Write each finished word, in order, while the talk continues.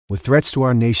With threats to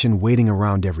our nation waiting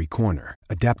around every corner,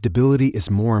 adaptability is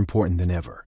more important than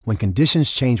ever. When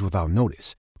conditions change without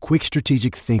notice, quick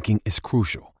strategic thinking is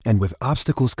crucial. And with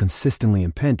obstacles consistently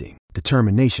impending,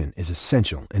 determination is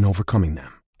essential in overcoming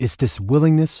them. It's this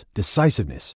willingness,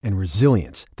 decisiveness, and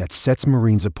resilience that sets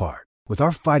Marines apart. With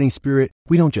our fighting spirit,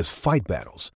 we don't just fight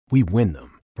battles, we win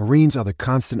them. Marines are the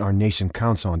constant our nation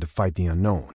counts on to fight the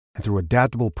unknown. And through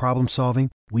adaptable problem solving,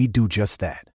 we do just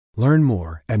that. Learn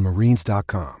more at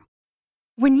marines.com.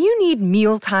 When you need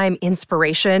mealtime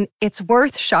inspiration, it's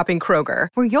worth shopping Kroger,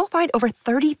 where you'll find over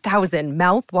 30,000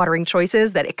 mouth-watering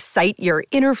choices that excite your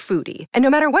inner foodie. And no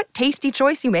matter what tasty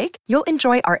choice you make, you'll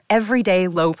enjoy our everyday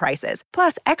low prices,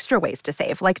 plus extra ways to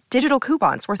save, like digital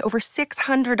coupons worth over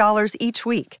 $600 each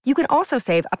week. You can also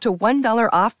save up to $1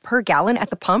 off per gallon at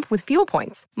the pump with fuel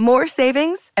points. More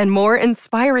savings and more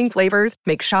inspiring flavors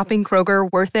make shopping Kroger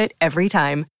worth it every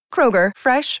time. Kroger,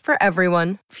 fresh for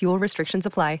everyone. Fuel restrictions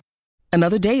apply.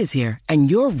 Another day is here,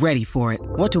 and you're ready for it.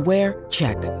 What to wear?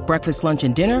 Check. Breakfast, lunch,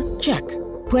 and dinner? Check.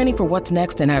 Planning for what's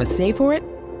next and how to save for it?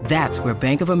 That's where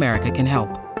Bank of America can help.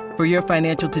 For your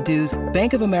financial to-dos,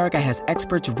 Bank of America has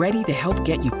experts ready to help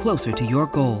get you closer to your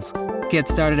goals. Get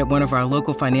started at one of our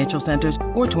local financial centers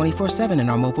or 24/7 in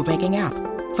our mobile banking app.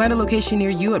 Find a location near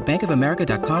you at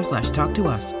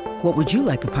bankofamerica.com/talktous. What would you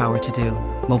like the power to do?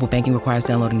 Mobile banking requires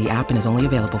downloading the app and is only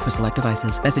available for select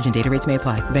devices. Message and data rates may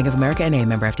apply. Bank of America N.A.,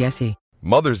 member FDIC.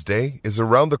 Mother's Day is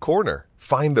around the corner.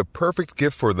 Find the perfect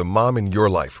gift for the mom in your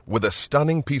life with a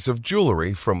stunning piece of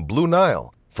jewelry from Blue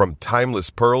Nile. From timeless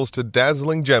pearls to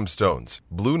dazzling gemstones,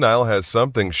 Blue Nile has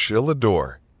something she'll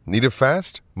adore. Need it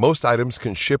fast? Most items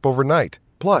can ship overnight.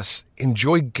 Plus,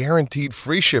 enjoy guaranteed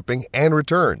free shipping and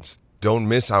returns. Don't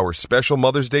miss our special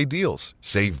Mother's Day deals.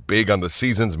 Save big on the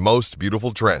season's most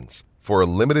beautiful trends. For a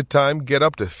limited time, get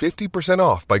up to 50%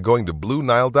 off by going to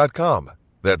BlueNile.com.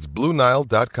 That's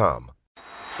BlueNile.com.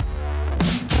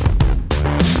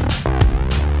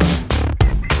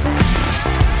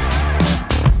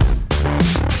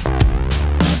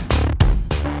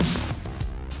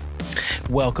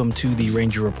 Welcome to the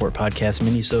Ranger Report Podcast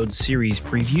Minisode Series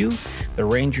Preview. The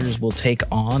Rangers will take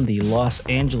on the Los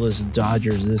Angeles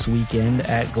Dodgers this weekend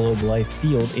at Globe Life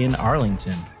Field in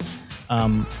Arlington.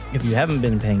 If you haven't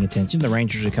been paying attention, the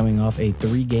Rangers are coming off a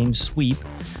 3-game sweep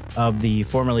of the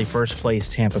formerly first-place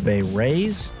Tampa Bay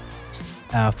Rays.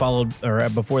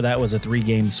 Before that was a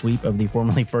 3-game sweep of the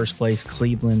formerly first-place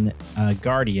Cleveland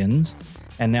Guardians.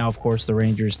 And now, of course, the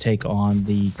Rangers take on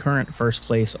the current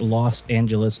first-place Los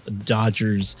Angeles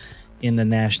Dodgers in the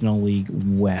National League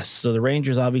West. So the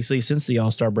Rangers, obviously, since the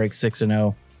All-Star break,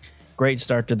 6-0. Great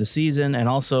start to the season. And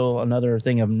also another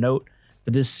thing of note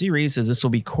for this series is this will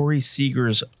be Corey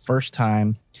Seager's first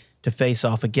time to face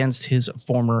off against his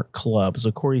former club.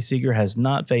 So Corey Seager has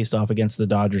not faced off against the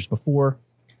Dodgers before.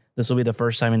 This will be the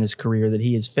first time in his career that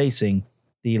he is facing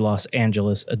the Los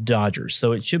Angeles Dodgers.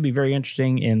 So it should be very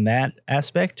interesting in that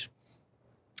aspect.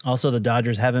 Also, the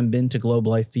Dodgers haven't been to Globe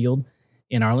Life Field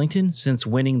in Arlington since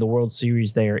winning the World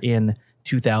Series there in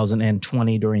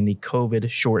 2020 during the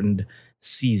COVID-shortened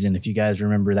season, if you guys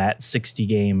remember that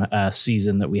 60-game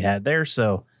season that we had there.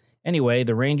 So anyway,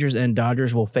 the Rangers and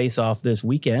Dodgers will face off this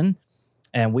weekend,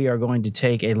 and we are going to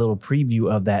take a little preview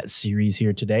of that series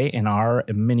here today in our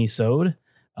Minisode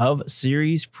of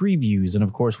series previews. And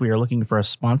of course, we are looking for a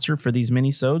sponsor for these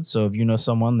minisodes. So if you know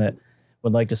someone that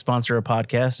would like to sponsor a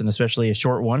podcast, and especially a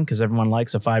short one, because everyone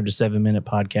likes a 5 to 7 minute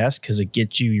podcast because it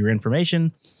gets you your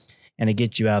information and it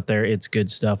gets you out there. It's good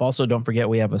stuff. Also, don't forget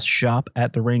we have a shop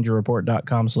at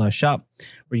therangerreport.com/shop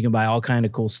where you can buy all kind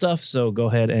of cool stuff. So go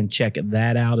ahead and check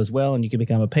that out as well. And you can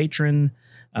become a patron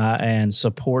and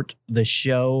support the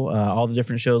show. All the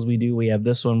different shows we do. We have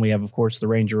this one. We have, of course, the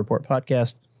Ranger Report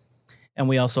podcast. And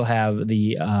we also have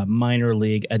the minor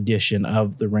league edition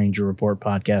of the Ranger Report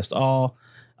podcast, all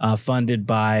funded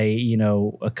by,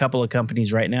 a couple of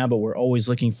companies right now, but we're always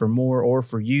looking for more. Or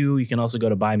for you, you can also go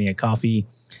to Buy Me a Coffee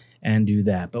and do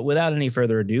that. But without any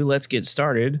further ado, let's get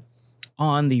started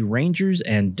on the Rangers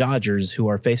and Dodgers, who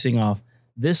are facing off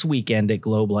this weekend at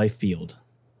Globe Life Field.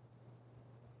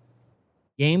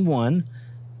 Game 1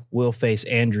 will face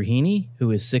Andrew Heaney,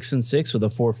 who is 6-6 with a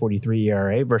 4.43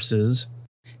 ERA, versus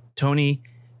Tony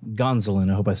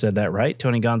Gonsolin. I hope I said that right.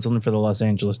 Tony Gonsolin for the Los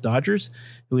Angeles Dodgers,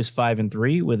 who is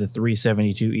 5-3 with a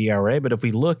 3.72 ERA. But if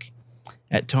we look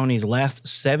at Tony's last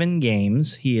 7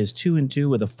 games, he is 2-2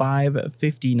 with a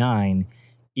 5.59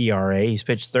 ERA. He's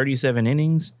pitched 37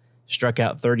 innings, struck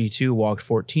out 32, walked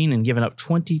 14, and given up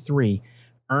 23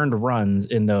 earned runs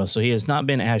in those. So he has not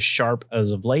been as sharp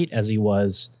as of late as he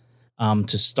was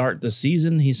to start the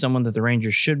season. He's someone that the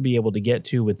Rangers should be able to get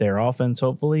to with their offense,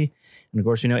 hopefully. And of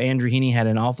course, we know Andrew Heaney had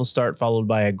an awful start followed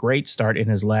by a great start in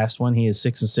his last one. He is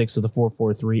 6-6 with a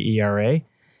 4.43 ERA.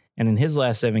 And in his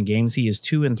last 7 games, he is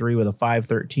 2-3 with a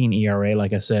 5.13 ERA.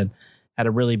 Like I said, had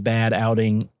a really bad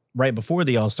outing right before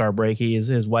the All-Star break.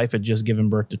 His wife had just given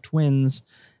birth to twins,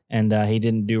 and he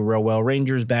didn't do real well.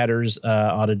 Rangers batters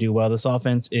ought to do well. This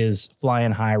offense is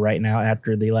flying high right now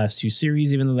after the last 2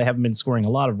 series. Even though they haven't been scoring a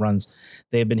lot of runs,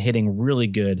 they have been hitting really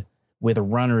good with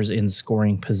runners in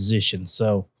scoring position.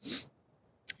 So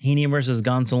Heaney versus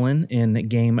Gonsolin in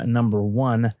game number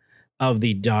 1 of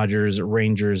the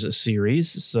Dodgers-Rangers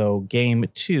series. So game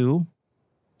 2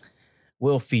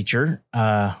 will feature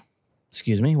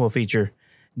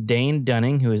Dane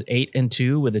Dunning, who is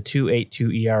 8-2 with a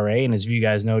 2.82 ERA. And as you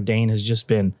guys know, Dane has just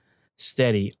been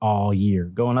steady all year.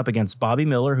 Going up against Bobby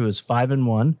Miller, who is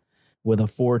 5-1 with a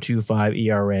 4.25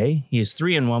 ERA. He is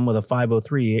 3-1 with a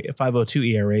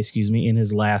 5.02 ERA, in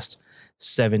his last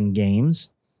 7 games.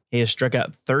 He has struck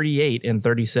out 38 in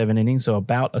 37 innings, so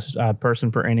about a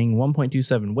person per inning,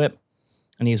 1.27 whip,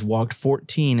 and he's walked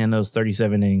 14 in those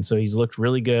 37 innings. So he's looked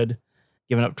really good,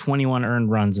 giving up 21 earned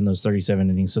runs in those 37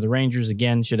 innings. So the Rangers,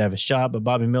 again, should have a shot, but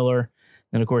Bobby Miller,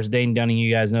 and of course, Dane Dunning,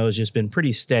 you guys know, has just been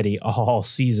pretty steady all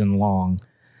season long.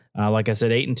 Like I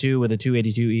said, 8-2 with a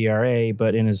 2.82 ERA,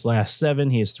 but in his last 7,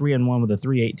 he is 3-1 with a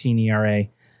 3.18 ERA.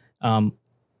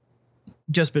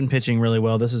 Just been pitching really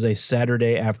well. This is a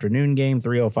Saturday afternoon game,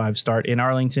 3:05 start in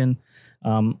Arlington.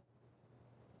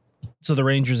 So the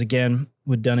Rangers, again,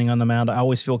 with Dunning on the mound, I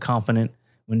always feel confident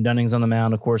when Dunning's on the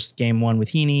mound. Of course, game 1 with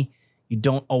Heaney, you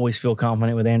don't always feel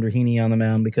confident with Andrew Heaney on the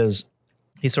mound because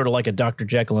he's sort of like a Dr.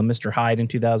 Jekyll and Mr. Hyde in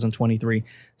 2023.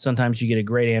 Sometimes you get a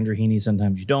great Andrew Heaney,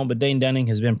 sometimes you don't. But Dane Dunning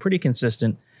has been pretty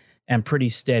consistent and pretty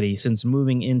steady since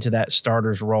moving into that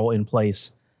starter's role in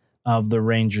place of the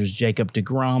Rangers' Jacob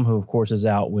deGrom, who, of course, is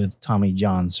out with Tommy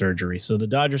John surgery. So the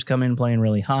Dodgers come in playing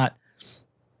really hot,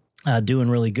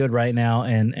 doing really good right now,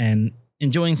 and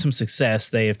enjoying some success.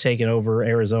 They have taken over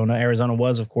Arizona. Arizona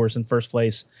was, of course, in first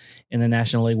place in the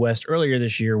National League West earlier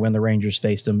this year when the Rangers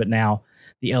faced them, but now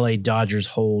the LA Dodgers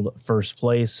hold first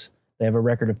place. They have a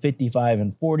record of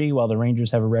 55-40, while the Rangers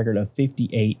have a record of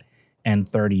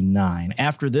 58-39.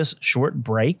 After this short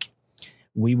break,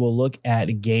 we will look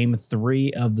at game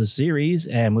 3 of the series,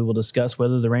 and we will discuss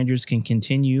whether the Rangers can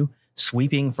continue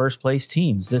sweeping first place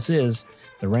teams. This is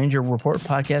the Ranger Report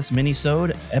Podcast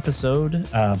Minisode episode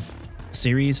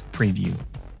series preview.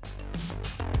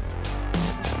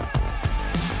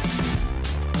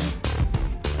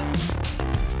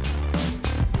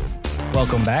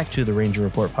 Welcome back to the Ranger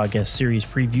Report Podcast series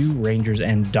preview, Rangers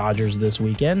and Dodgers this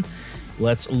weekend.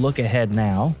 Let's look ahead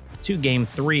now to game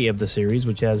 3 of the series,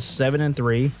 which has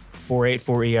 7-3,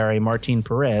 4.84 ERA Martin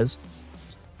Perez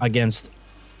against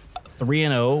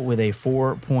 3-0 with a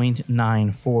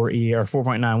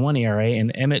 4.91 ERA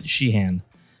and Emmett Sheehan.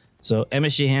 So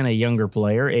Emmett Sheehan, a younger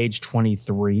player, age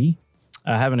 23,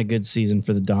 having a good season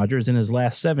for the Dodgers. In his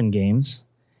last 7 games,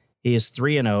 he is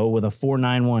 3-0 with a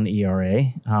 4.91 ERA.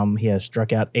 He has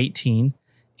struck out 18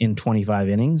 in 25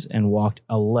 innings and walked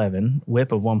 11,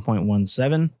 whip of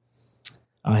 1.17.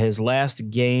 His last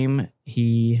game,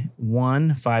 he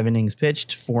won 5 innings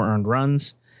pitched, 4 earned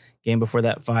runs. Game before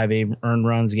that, 5 earned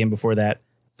runs. Game before that,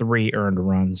 3 earned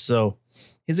runs. So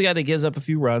he's a guy that gives up a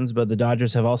few runs, but the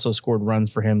Dodgers have also scored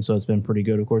runs for him, so it's been pretty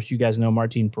good. Of course, you guys know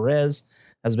Martin Perez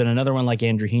has been another one like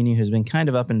Andrew Heaney, who's been kind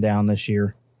of up and down this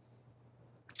year.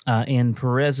 In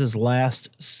Perez's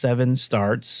last 7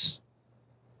 starts,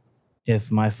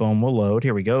 if my phone will load,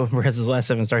 here we go. Perez's last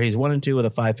 7 starts, he's 1-2 with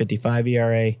a 5.55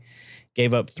 ERA.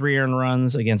 Gave up 3 earned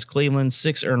runs against Cleveland,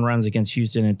 6 earned runs against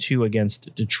Houston, and 2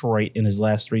 against Detroit in his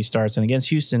last 3 starts. And against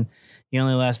Houston, he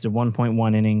only lasted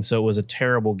 1.1 innings, so it was a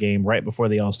terrible game right before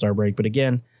the All-Star break. But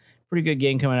again, pretty good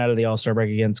game coming out of the All-Star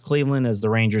break against Cleveland as the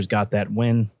Rangers got that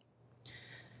win.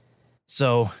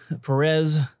 So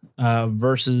Perez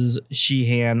versus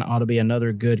Sheehan ought to be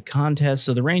another good contest.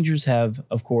 So the Rangers have,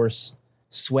 of course,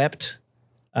 swept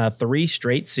 2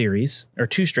 straight series.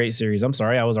 I'm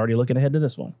sorry, I was already looking ahead to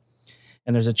this one.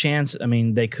 And there's a chance,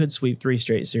 they could sweep 3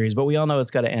 straight series, but we all know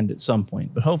it's got to end at some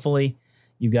point. But hopefully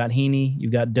you've got Heaney,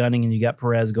 you've got Dunning, and you got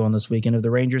Perez going this weekend. If the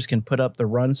Rangers can put up the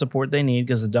run support they need,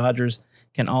 because the Dodgers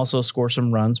can also score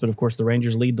some runs. But, of course, the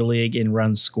Rangers lead the league in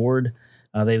runs scored.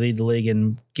 They lead the league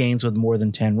in games with more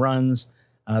than 10 runs.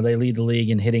 They lead the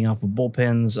league in hitting off of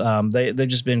bullpens. They've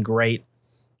just been great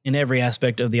in every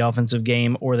aspect of the offensive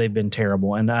game, or they've been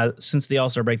terrible. And since the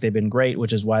All-Star break, they've been great,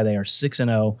 which is why they are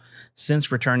 6-0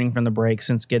 since returning from the break,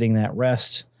 since getting that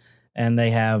rest. And they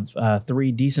have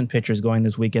 3 decent pitchers going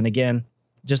this weekend. Again,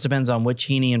 just depends on which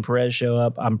Heaney and Perez show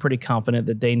up. I'm pretty confident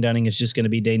that Dane Dunning is just going to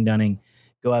be Dane Dunning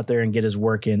go out there and get his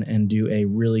work in and do a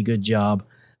really good job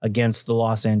against the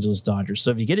Los Angeles Dodgers.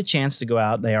 So if you get a chance to go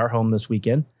out, they are home this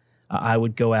weekend. I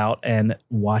would go out and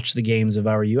watch the games if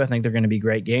I were you. I think they're going to be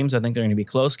great games. I think they're going to be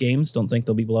close games. Don't think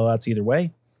they'll be blowouts either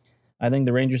way. I think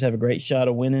the Rangers have a great shot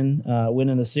of winning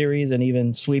the series and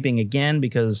even sweeping again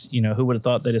because, who would have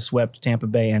thought they'd have swept Tampa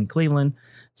Bay and Cleveland?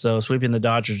 So sweeping the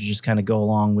Dodgers would just kind of go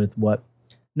along with what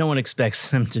no one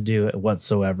expects them to do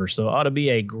whatsoever. So it ought to be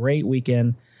a great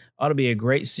weekend. Ought to be a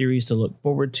great series to look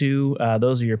forward to.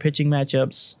 Those are your pitching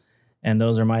matchups, and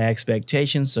those are my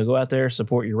expectations. So go out there,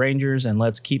 support your Rangers, and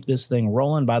let's keep this thing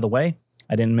rolling. By the way,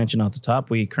 I didn't mention off the top,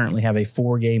 we currently have a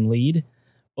 4-game lead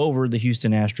over the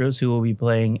Houston Astros, who will be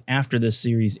playing after this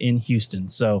series in Houston.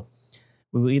 So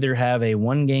we will either have a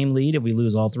 1-game lead if we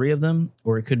lose all 3 of them,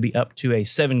 or it could be up to a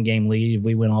 7-game lead if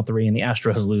we win all 3 and the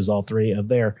Astros lose all 3 of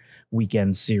their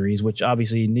weekend series, which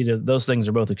obviously neither of those things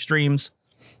are both extremes,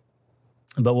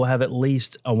 but we'll have at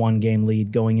least a 1-game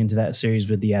lead going into that series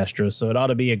with the Astros. So it ought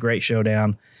to be a great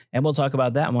showdown, and we'll talk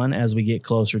about that one as we get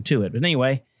closer to it. But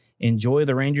anyway, enjoy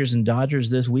the Rangers and Dodgers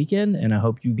this weekend, and I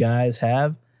hope you guys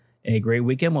have a great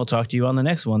weekend. We'll talk to you on the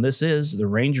next one. This is the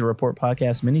Ranger Report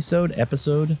Podcast Minisode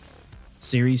episode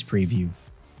series preview.